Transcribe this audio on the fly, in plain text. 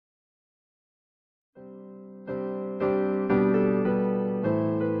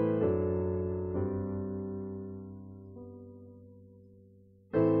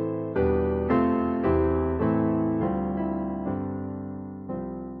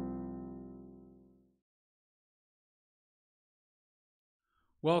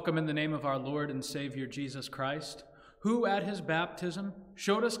Welcome in the name of our Lord and Savior Jesus Christ, who at his baptism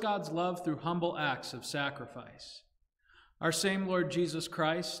showed us God's love through humble acts of sacrifice. Our same Lord Jesus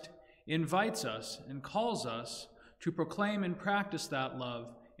Christ invites us and calls us to proclaim and practice that love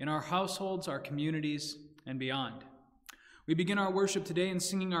in our households, our communities, and beyond. We begin our worship today in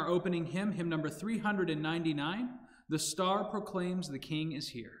singing our opening hymn, hymn number 399, "The Star Proclaims the King is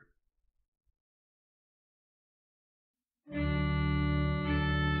Here."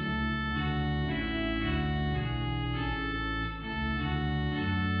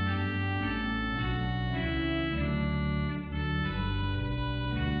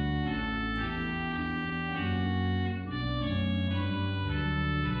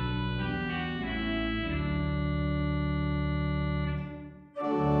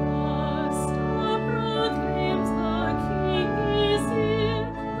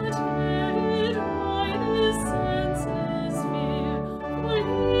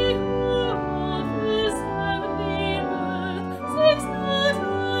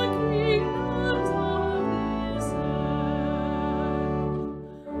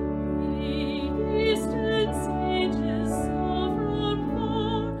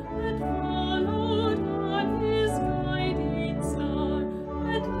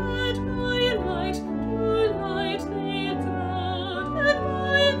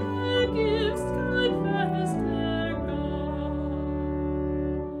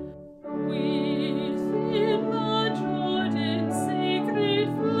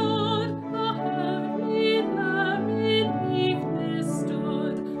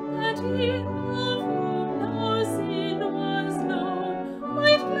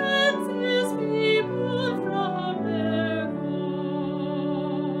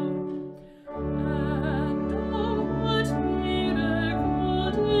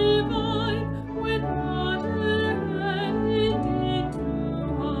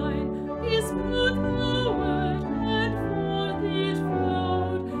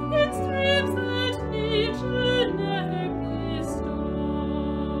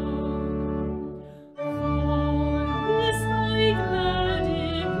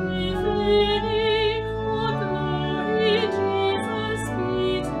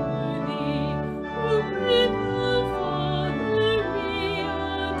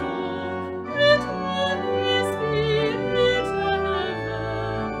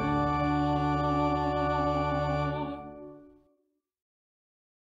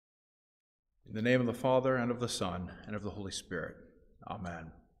 In the name of the Father, and of the Son, and of the Holy Spirit.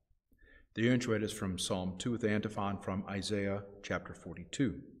 Amen. The introit is from Psalm 2 with the antiphon from Isaiah chapter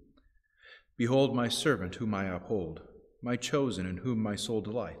 42. Behold my servant whom I uphold, my chosen in whom my soul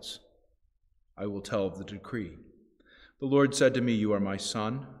delights. I will tell of the decree. The Lord said to me, You are my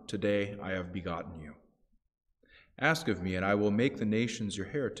son, today I have begotten you. Ask of me, and I will make the nations your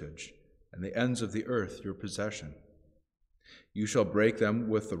heritage, and the ends of the earth your possession. You shall break them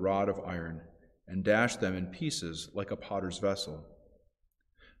with the rod of iron, and dash them in pieces like a potter's vessel.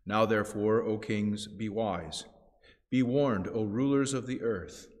 Now therefore, O kings, be wise. Be warned, O rulers of the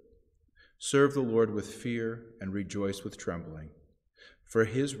earth. Serve the Lord with fear and rejoice with trembling, for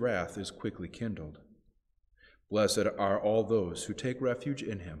his wrath is quickly kindled. Blessed are all those who take refuge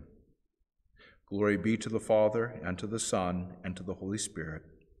in him. Glory be to the Father, and to the Son, and to the Holy Spirit,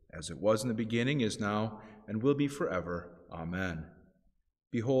 as it was in the beginning, is now, and will be forever. Amen.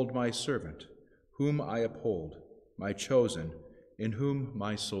 Behold my servant, whom I uphold, my chosen, in whom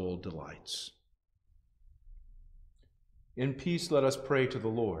my soul delights. In peace let us pray to the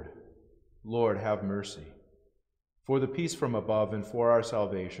Lord. Lord, have mercy. For the peace from above and for our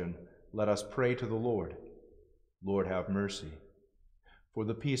salvation, let us pray to the Lord. Lord, have mercy. For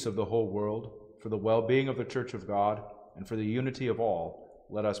the peace of the whole world, for the well-being of the Church of God, and for the unity of all,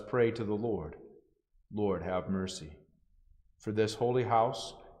 let us pray to the Lord. Lord, have mercy. For this holy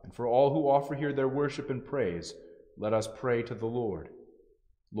house, and for all who offer here their worship and praise, let us pray to the Lord.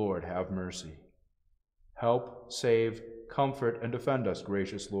 Lord, have mercy. Help, save, comfort, and defend us,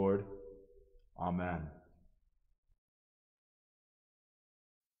 gracious Lord. Amen.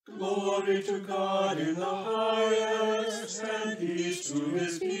 Glory to God in the highest, and peace to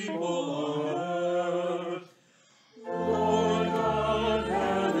his people on earth. Lord God,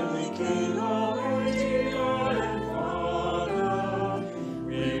 heavenly King, almighty God and Father,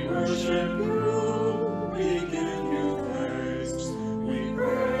 we worship you, we give you thanks, we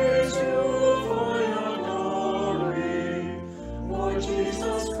praise you for your glory. Lord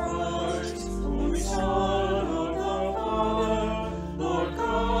Jesus Christ, only Son of the Father, Lord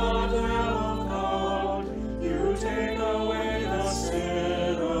God, Lamb of God, you take away the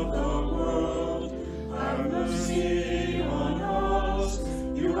sin of the world.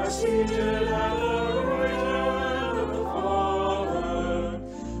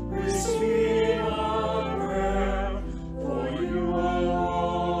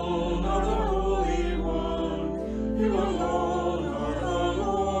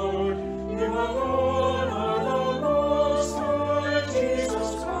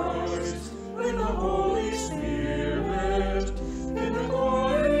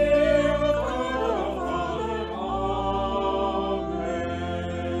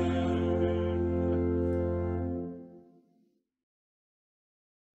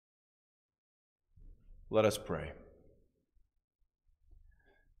 Let us pray.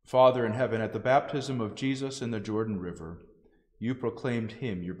 Father in heaven, at the baptism of Jesus in the Jordan River, you proclaimed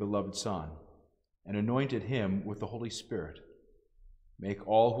him your beloved Son, and anointed him with the Holy Spirit. Make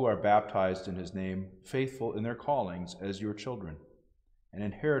all who are baptized in his name faithful in their callings as your children, and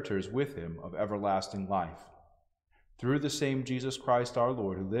inheritors with him of everlasting life. Through the same Jesus Christ our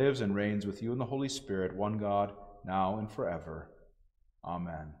Lord, who lives and reigns with you in the Holy Spirit, one God, now and forever.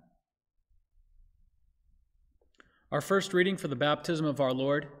 Amen. Our first reading for the baptism of our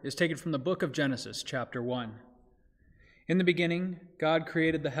Lord is taken from the book of Genesis, chapter 1. In the beginning, God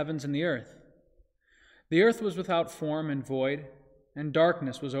created the heavens and the earth. The earth was without form and void, and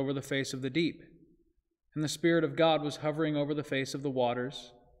darkness was over the face of the deep. And the Spirit of God was hovering over the face of the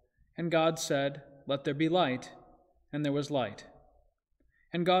waters. And God said, "Let there be light," and there was light.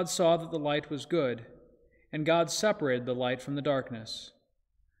 And God saw that the light was good, and God separated the light from the darkness.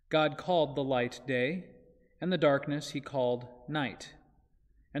 God called the light day, and the darkness he called night.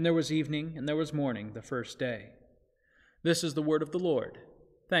 And there was evening, and there was morning, the first day. This is the word of the Lord.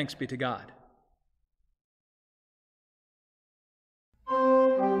 Thanks be to God.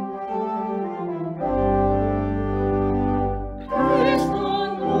 Praise the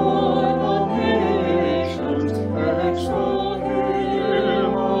Lord, all nations, exalt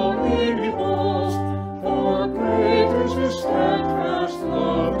him, all peoples, for great is his steadfast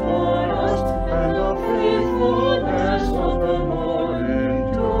love toward us, and the faithfulness of the Lord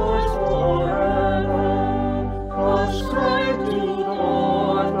endures forever. Ascribe to the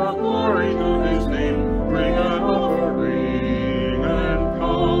Lord the glory to his name, bring an offering and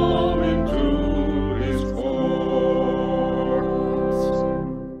come into his courts.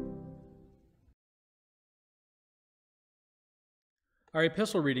 Our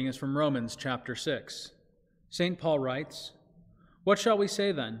epistle reading is from Romans chapter 6. St. Paul writes, "What shall we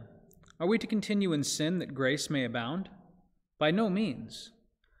say then? Are we to continue in sin that grace may abound? By no means.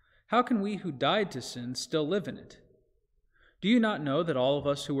 How can we who died to sin still live in it? Do you not know that all of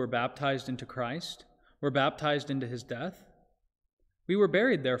us who were baptized into Christ were baptized into his death? We were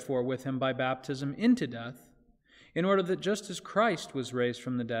buried, therefore, with him by baptism into death, in order that just as Christ was raised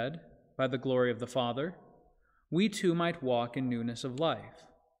from the dead by the glory of the Father, we too might walk in newness of life.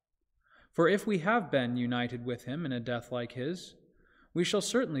 For if we have been united with him in a death like his, we shall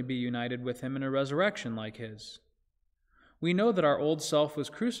certainly be united with him in a resurrection like his. We know that our old self was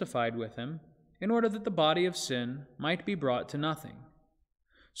crucified with him, in order that the body of sin might be brought to nothing,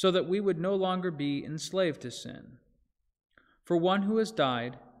 so that we would no longer be enslaved to sin. For one who has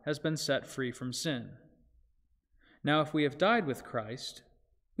died has been set free from sin. Now if we have died with Christ,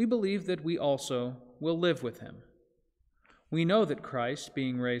 we believe that we also will live with him. We know that Christ,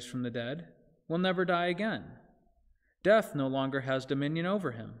 being raised from the dead, will never die again. Death no longer has dominion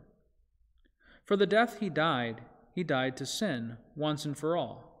over him. For the death he died to sin once and for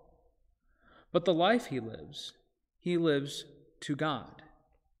all. But the life he lives to God.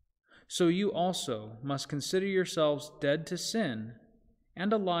 So you also must consider yourselves dead to sin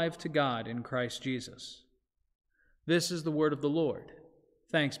and alive to God in Christ Jesus. This is the word of the Lord.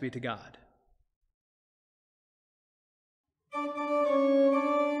 Thanks be to God.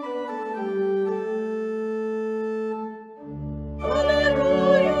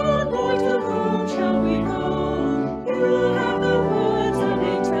 Alleluia, Lord, to whom shall we go? You have the words of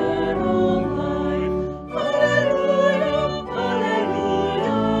eternal life. Alleluia,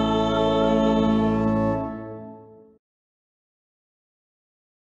 alleluia.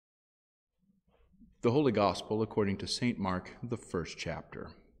 The Holy Gospel according to St. Mark, the first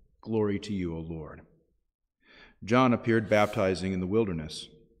chapter. Glory to you, O Lord. John appeared baptizing in the wilderness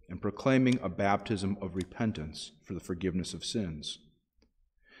and proclaiming a baptism of repentance for the forgiveness of sins.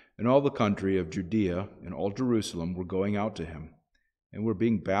 And all the country of Judea and all Jerusalem were going out to him, and were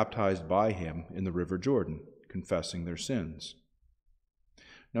being baptized by him in the river Jordan, confessing their sins.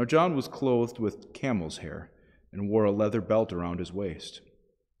 Now John was clothed with camel's hair, and wore a leather belt around his waist,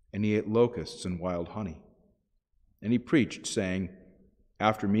 and he ate locusts and wild honey. And he preached, saying,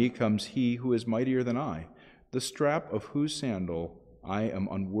 "After me comes he who is mightier than I, the strap of whose sandal I am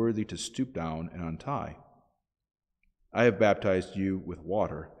unworthy to stoop down and untie. I have baptized you with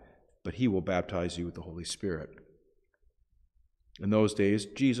water, but he will baptize you with the Holy Spirit." In those days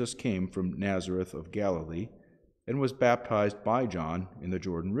Jesus came from Nazareth of Galilee, and was baptized by John in the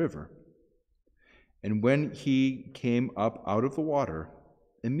Jordan River. And when he came up out of the water,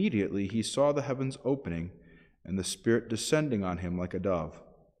 immediately he saw the heavens opening, and the Spirit descending on him like a dove.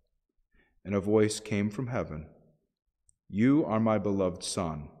 And a voice came from heaven, "You are my beloved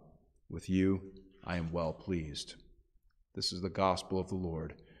Son. With you I am well pleased." This is the gospel of the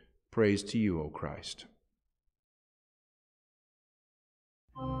Lord. Praise to you, O Christ.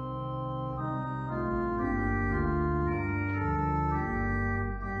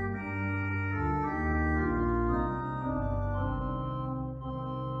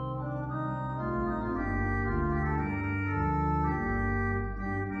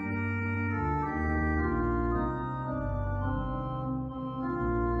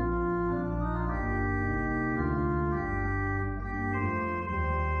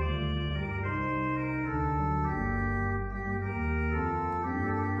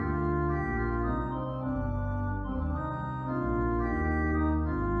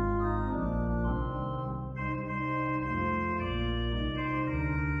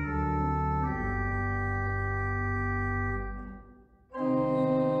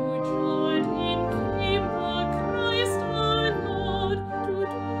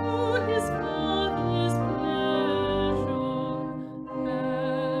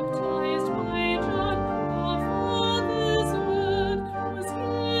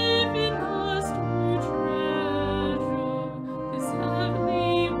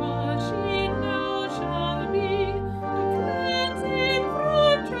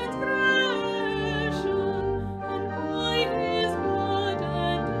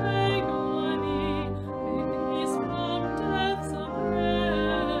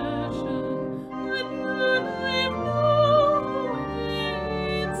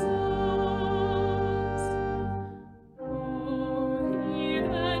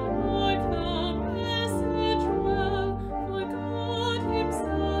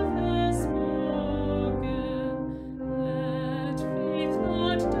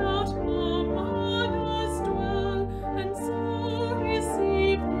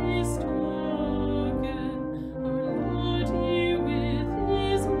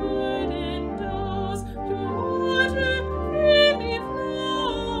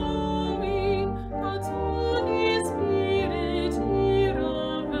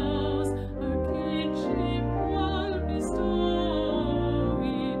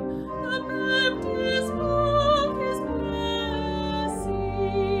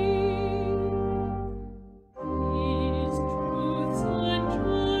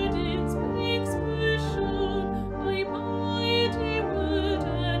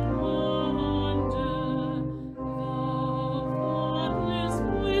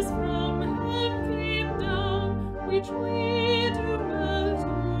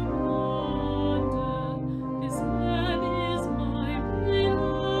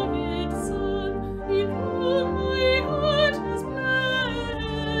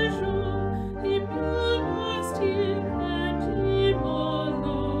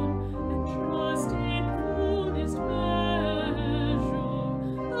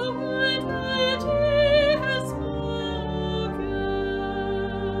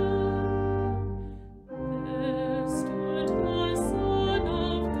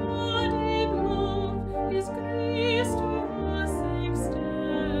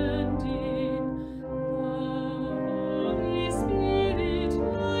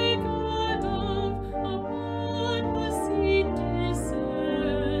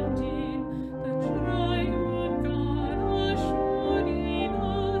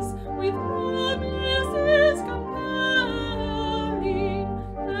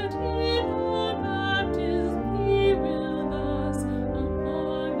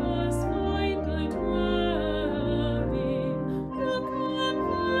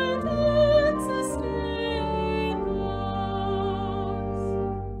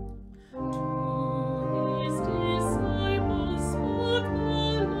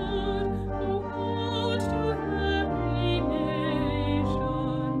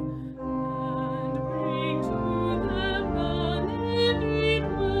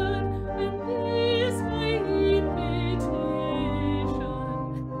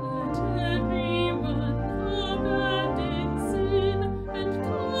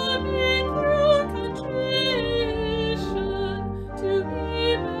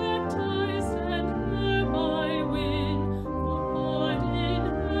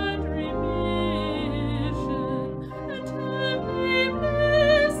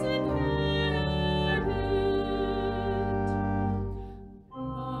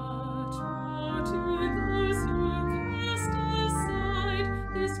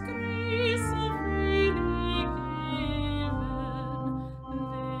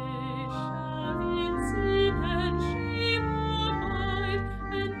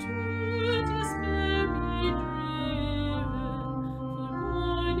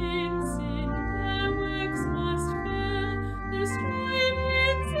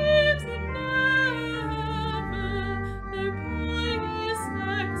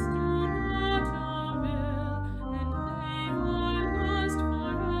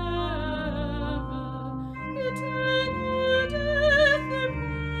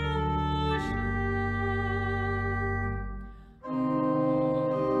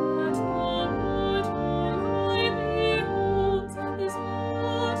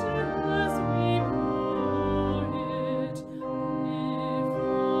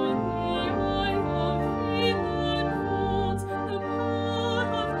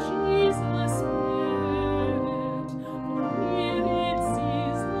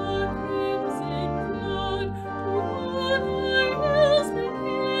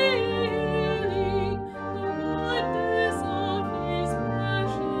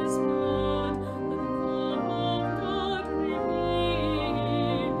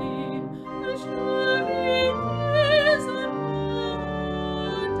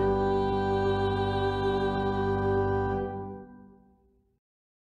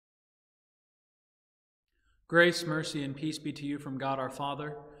 Grace, mercy, and peace be to you from God our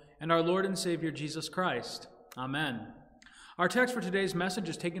Father and our Lord and Savior Jesus Christ. Amen. Our text for today's message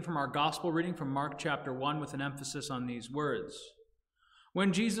is taken from our gospel reading from Mark chapter 1 with an emphasis on these words.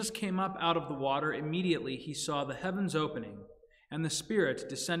 When Jesus came up out of the water, immediately he saw the heavens opening and the Spirit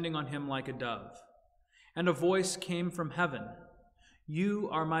descending on him like a dove. And a voice came from heaven, "You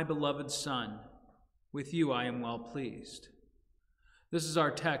are my beloved Son. With you I am well pleased." This is our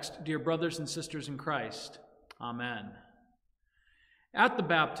text, dear brothers and sisters in Christ. Amen. At the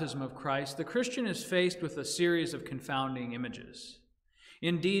baptism of Christ, the Christian is faced with a series of confounding images.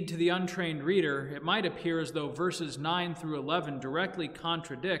 Indeed, to the untrained reader, it might appear as though verses 9 through 11 directly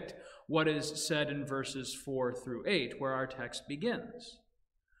contradict what is said in verses 4 through 8, where our text begins.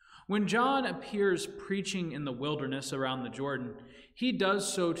 When John appears preaching in the wilderness around the Jordan, he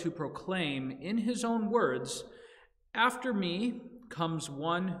does so to proclaim, in his own words, "After me comes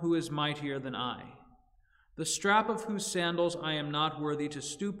one who is mightier than I, the strap of whose sandals I am not worthy to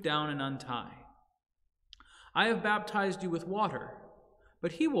stoop down and untie. I have baptized you with water,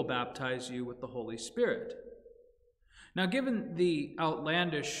 but he will baptize you with the Holy Spirit." Now, given the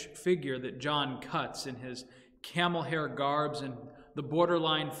outlandish figure that John cuts in his camel hair garbs and the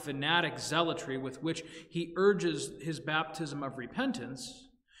borderline fanatic zealotry with which he urges his baptism of repentance,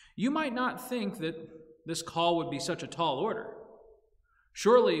 you might not think that this call would be such a tall order.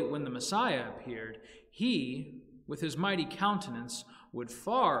 Surely, when the Messiah appeared, he, with his mighty countenance, would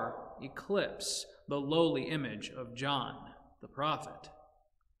far eclipse the lowly image of John the prophet.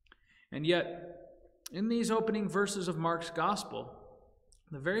 And yet, in these opening verses of Mark's gospel,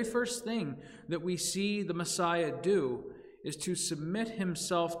 the very first thing that we see the Messiah do is to submit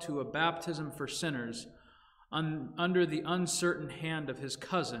himself to a baptism for sinners under the uncertain hand of his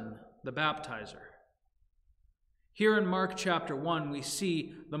cousin, the baptizer. Here in Mark chapter 1, we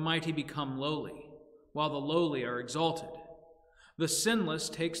see the mighty become lowly, while the lowly are exalted. The sinless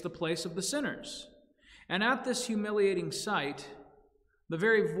takes the place of the sinners. And at this humiliating sight, the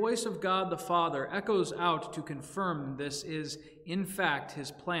very voice of God the Father echoes out to confirm this is, in fact, his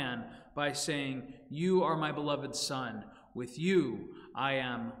plan by saying, "You are my beloved Son. With you I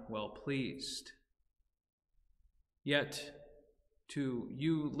am well pleased." Yet, to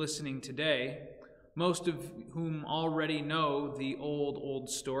you listening today, most of whom already know the old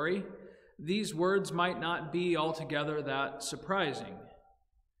story, these words might not be altogether that surprising.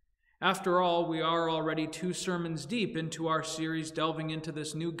 After all, we are already 2 sermons deep into our series delving into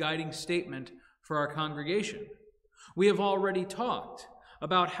this new guiding statement for our congregation. We have already talked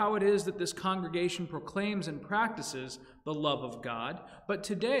about how it is that this congregation proclaims and practices the love of God, but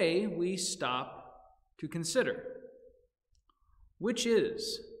today we stop to consider, which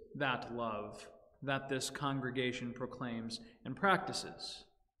is that love that this congregation proclaims and practices?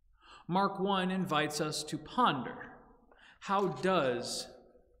 Mark 1 invites us to ponder, how does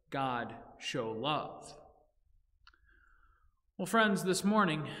God show love? Well, friends, this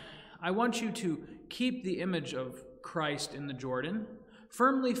morning, I want you to keep the image of Christ in the Jordan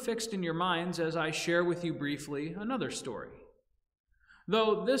firmly fixed in your minds as I share with you briefly another story.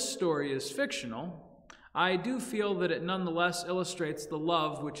 Though this story is fictional, I do feel that it nonetheless illustrates the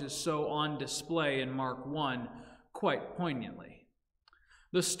love which is so on display in Mark 1 quite poignantly.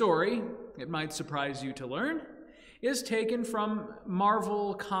 The story, it might surprise you to learn, is taken from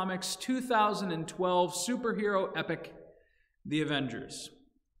Marvel Comics' 2012 superhero epic, The Avengers.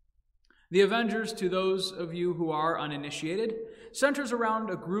 The Avengers, to those of you who are uninitiated, centers around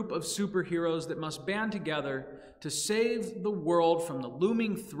a group of superheroes that must band together to save the world from the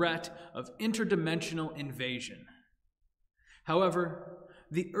looming threat of interdimensional invasion. However,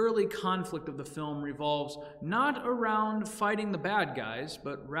 the early conflict of the film revolves not around fighting the bad guys,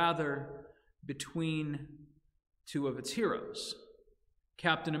 but rather between 2 of its heroes,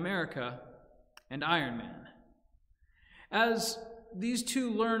 Captain America and Iron Man. As these 2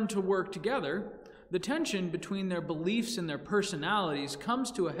 learn to work together, the tension between their beliefs and their personalities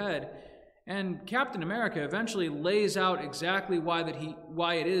comes to a head, and Captain America eventually lays out exactly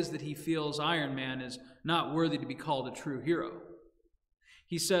why it is that he feels Iron Man is not worthy to be called a true hero.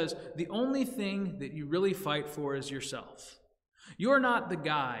 He says, "The only thing that you really fight for is yourself. You're not the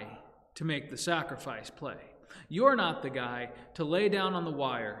guy to make the sacrifice play. You're not the guy to lay down on the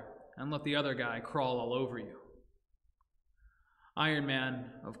wire and let the other guy crawl all over you." Iron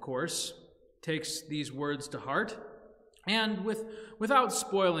Man, of course, takes these words to heart, and without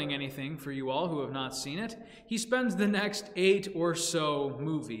spoiling anything for you all who have not seen it, he spends the next 8 or so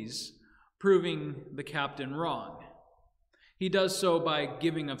movies proving the captain wrong. He does so by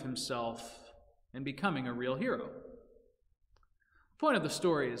giving of himself and becoming a real hero. The point of the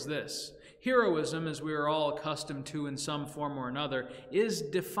story is this. Heroism, as we are all accustomed to in some form or another, is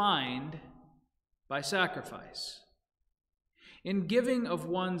defined by sacrifice. In giving of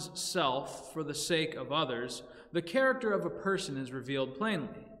one's self for the sake of others, the character of a person is revealed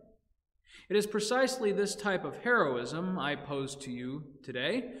plainly. It is precisely this type of heroism I pose to you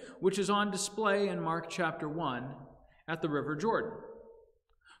today, which is on display in Mark chapter 1 at the River Jordan.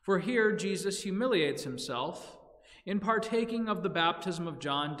 For here Jesus humiliates himself in partaking of the baptism of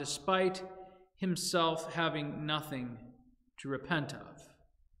John despite himself having nothing to repent of.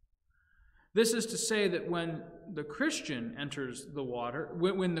 This is to say that when the Christian enters the water,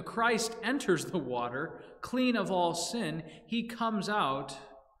 when the Christ enters the water, clean of all sin, he comes out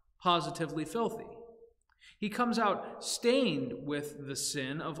positively filthy. He comes out stained with the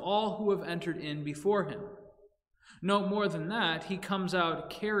sin of all who have entered in before him. No more than that, he comes out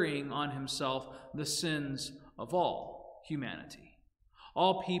carrying on himself the sins of all humanity,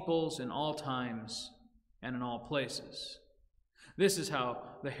 all peoples in all times and in all places. This is how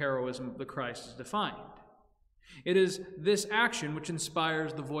the heroism of the Christ is defined. It is this action which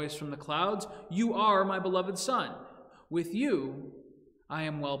inspires the voice from the clouds, "You are my beloved Son. With you I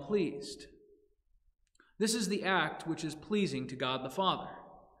am well pleased." This is the act which is pleasing to God the Father,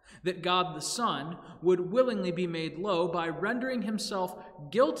 that God the Son would willingly be made low by rendering himself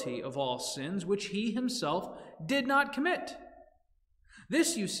guilty of all sins which he himself did not commit.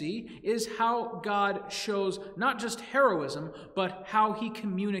 This, you see, is how God shows not just heroism, but how he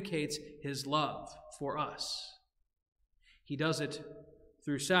communicates his love for us. He does it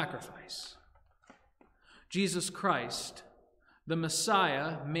through sacrifice. Jesus Christ, the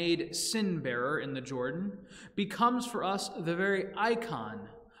Messiah made sin-bearer in the Jordan, becomes for us the very icon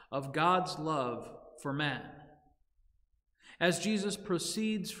of God's love for man. As Jesus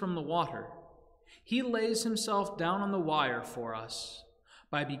proceeds from the water, he lays himself down on the wire for us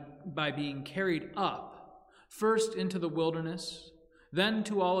by being carried up, first into the wilderness, then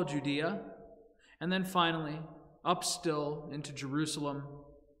to all of Judea, and then finally up still into Jerusalem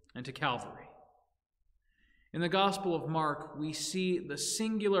and to Calvary. In the Gospel of Mark, we see the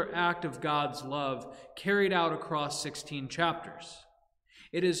singular act of God's love carried out across 16 chapters.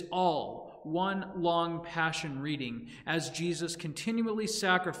 It is all one long passion reading as Jesus continually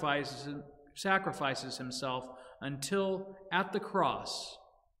sacrifices himself until at the cross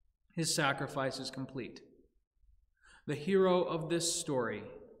his sacrifice is complete. The hero of this story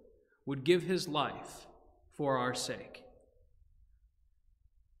would give his life for our sake.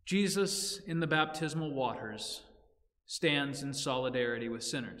 Jesus, in the baptismal waters, stands in solidarity with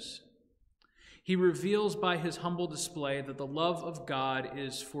sinners. He reveals by his humble display that the love of God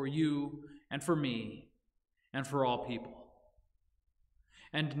is for you and for me and for all people.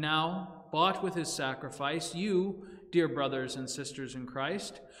 And now, bought with his sacrifice, you, dear brothers and sisters in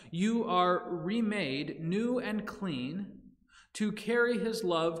Christ, you are remade new and clean to carry his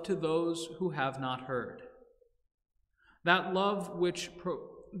love to those who have not heard. That love which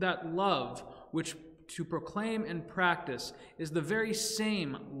to proclaim and practice is the very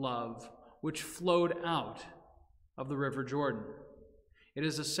same love which flowed out of the River Jordan. It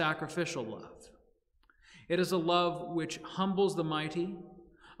is a sacrificial love. It is a love which humbles the mighty,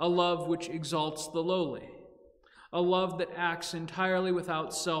 a love which exalts the lowly, a love that acts entirely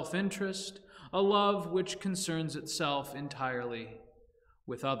without self-interest, a love which concerns itself entirely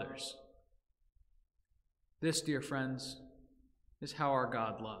with others. This, dear friends, is how our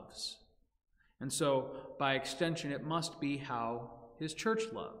God loves. And so, by extension, it must be how his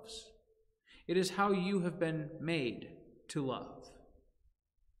church loves. It is how you have been made to love.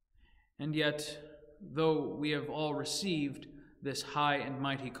 And yet, though we have all received this high and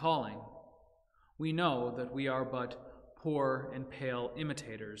mighty calling, we know that we are but poor and pale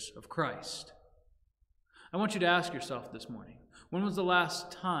imitators of Christ. I want you to ask yourself this morning, when was the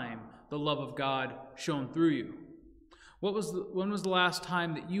last time the love of God shone through you? When was the last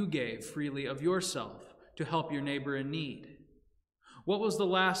time that you gave freely of yourself to help your neighbor in need? What was the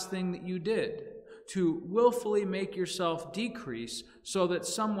last thing that you did to willfully make yourself decrease so that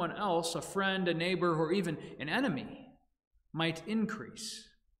someone else, a friend, a neighbor, or even an enemy, might increase?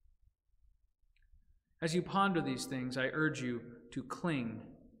 As you ponder these things, I urge you to cling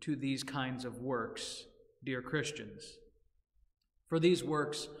to these kinds of works, dear Christians. For these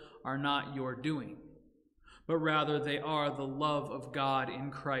works are not your doing, but rather they are the love of God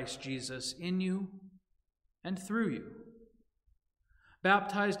in Christ Jesus in you and through you.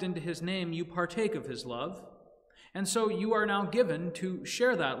 Baptized into his name, you partake of his love, and so you are now given to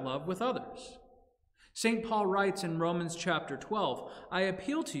share that love with others. St. Paul writes in Romans chapter 12, "I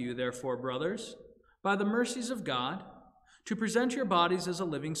appeal to you, therefore, brothers, by the mercies of God, to present your bodies as a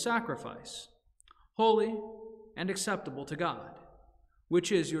living sacrifice, holy and acceptable to God,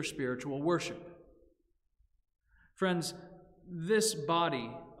 which is your spiritual worship. Friends, this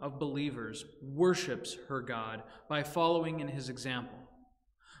body of believers worships her God by following in his example,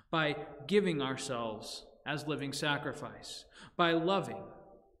 by giving ourselves as living sacrifice, by loving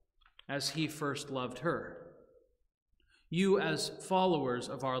as he first loved her. You, as followers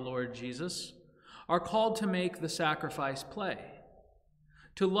of our Lord Jesus, are called to make the sacrifice play,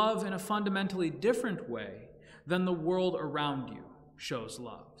 to love in a fundamentally different way than the world around you shows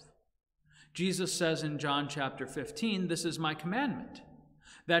love. Jesus says in John chapter 15, "This is my commandment,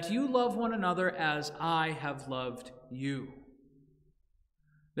 that you love one another as I have loved you."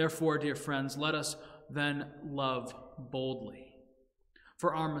 Therefore, dear friends, let us then love boldly.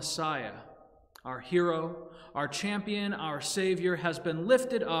 For our Messiah, our hero, our champion, our Savior, has been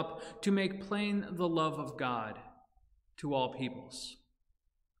lifted up to make plain the love of God to all peoples.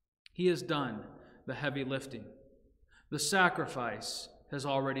 He has done the heavy lifting. The sacrifice has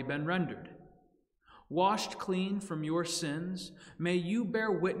already been rendered. Washed clean from your sins, may you bear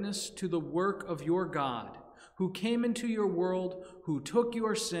witness to the work of your God, who came into your world, who took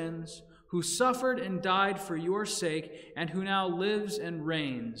your sins, who suffered and died for your sake, and who now lives and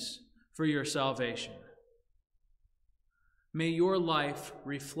reigns for your salvation. May your life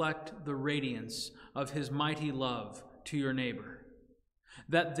reflect the radiance of his mighty love to your neighbor,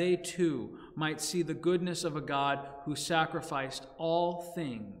 that they too might see the goodness of a God who sacrificed all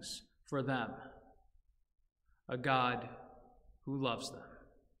things for them, a God who loves them.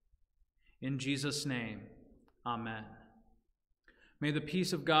 In Jesus' name, amen. May the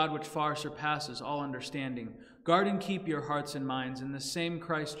peace of God, which far surpasses all understanding, guard and keep your hearts and minds in the same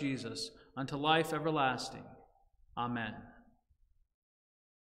Christ Jesus unto life everlasting. Amen.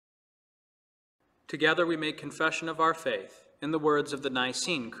 Together we make confession of our faith in the words of the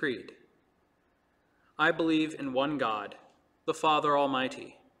Nicene Creed. I believe in one God, the Father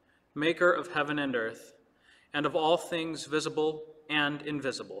Almighty, maker of heaven and earth, and of all things visible and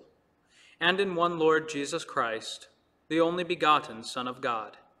invisible, and in one Lord Jesus Christ, the only begotten Son of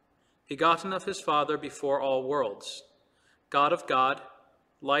God, begotten of his Father before all worlds, God of God,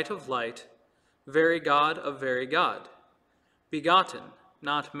 light of light, very God of very God, begotten,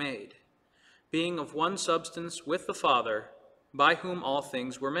 not made, being of one substance with the Father, by whom all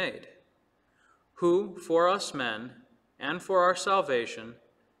things were made, who, for us men, and for our salvation,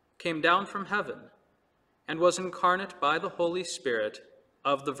 came down from heaven, and was incarnate by the Holy Spirit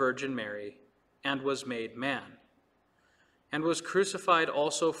of the Virgin Mary, and was made man, and was crucified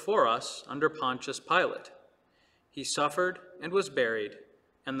also for us under Pontius Pilate. He suffered and was buried,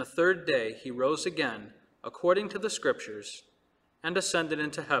 and the third day he rose again, according to the Scriptures, and ascended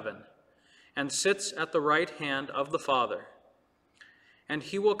into heaven, and sits at the right hand of the Father. And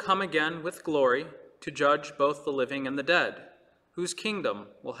he will come again with glory to judge both the living and the dead, whose kingdom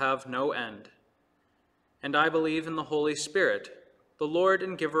will have no end. And I believe in the Holy Spirit, the Lord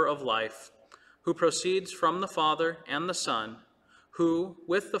and giver of life, who proceeds from the Father and the Son, who,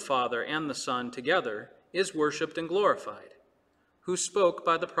 with the Father and the Son together, is worshipped and glorified, who spoke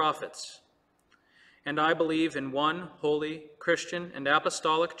by the prophets. And I believe in one holy, Christian, and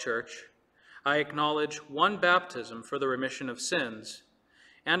apostolic church. I acknowledge one baptism for the remission of sins,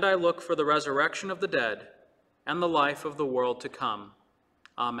 and I look for the resurrection of the dead and the life of the world to come.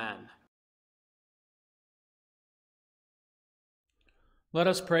 Amen. Let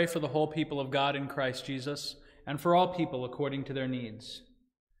us pray for the whole people of God in Christ Jesus, and for all people according to their needs.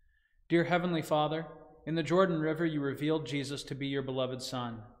 Dear Heavenly Father, in the Jordan River you revealed Jesus to be your beloved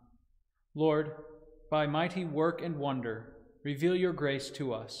Son. Lord, by mighty work and wonder, reveal your grace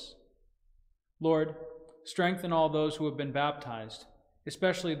to us. Lord, strengthen all those who have been baptized,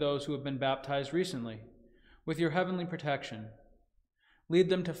 especially those who have been baptized recently, with your heavenly protection. Lead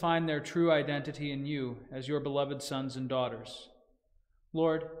them to find their true identity in you as your beloved sons and daughters.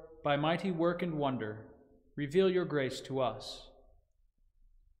 Lord, by mighty work and wonder, reveal your grace to us.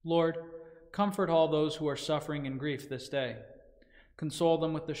 Lord, comfort all those who are suffering in grief this day. Console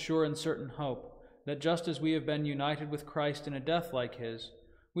them with the sure and certain hope that just as we have been united with Christ in a death like his,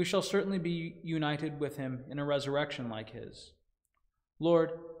 we shall certainly be united with him in a resurrection like his.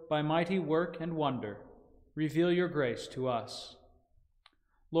 Lord, by mighty work and wonder, reveal your grace to us.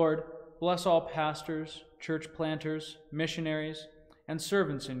 Lord, bless all pastors, church planters, missionaries, and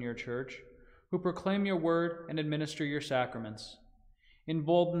servants in your church who proclaim your word and administer your sacraments.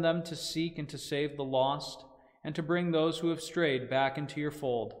 Embolden them to seek and to save the lost and to bring those who have strayed back into your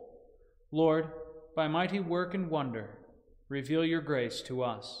fold. Lord, by mighty work and wonder, reveal your grace to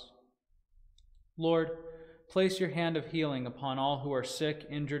us. Lord, place your hand of healing upon all who are sick,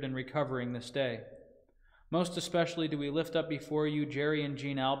 injured, and recovering this day. Most especially do we lift up before you Jerry and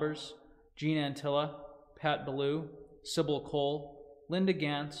Jean Albers, Jean Antilla, Pat Ballou, Sybil Cole, Linda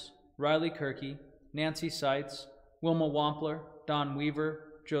Gantz, Riley Kirky, Nancy Seitz, Wilma Wampler, Don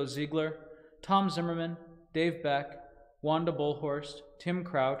Weaver, Joe Ziegler, Tom Zimmerman, Dave Beck, Wanda Bullhorst, Tim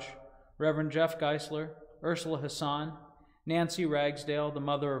Crouch, Reverend Jeff Geisler, Ursula Hassan, Nancy Ragsdale, the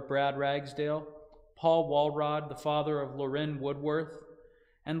mother of Brad Ragsdale, Paul Walrod, the father of Lorin Woodworth,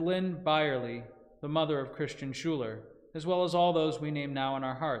 and Lynn Byerly, the mother of Christian Schuler, as well as all those we name now in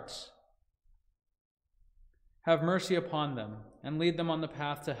our hearts. Have mercy upon them, and lead them on the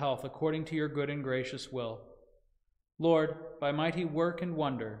path to health according to your good and gracious will. Lord, by mighty work and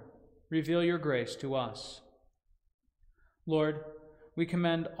wonder, reveal your grace to us. Lord, we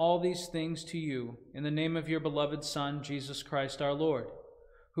commend all these things to you in the name of your beloved Son, Jesus Christ our Lord,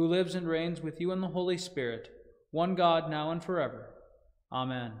 who lives and reigns with you in the Holy Spirit, one God, now and forever.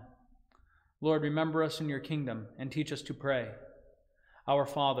 Amen. Lord, remember us in your kingdom and teach us to pray. Our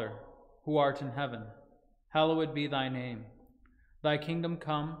Father, who art in heaven, hallowed be thy name. Thy kingdom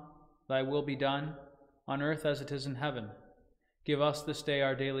come, thy will be done, on earth as it is in heaven. Give us this day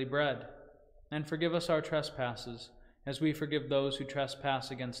our daily bread, and forgive us our trespasses, as we forgive those who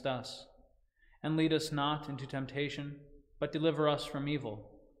trespass against us. And lead us not into temptation, but deliver us from evil.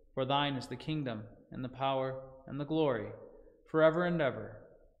 For thine is the kingdom, and the power, and the glory, forever and ever.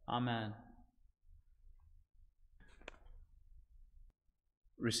 Amen.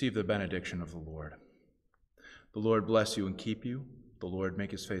 Receive the benediction of the Lord. The Lord bless you and keep you. The Lord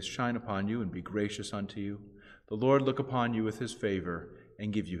make his face shine upon you and be gracious unto you. The Lord look upon you with his favor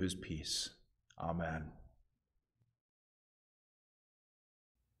and give you his peace. Amen.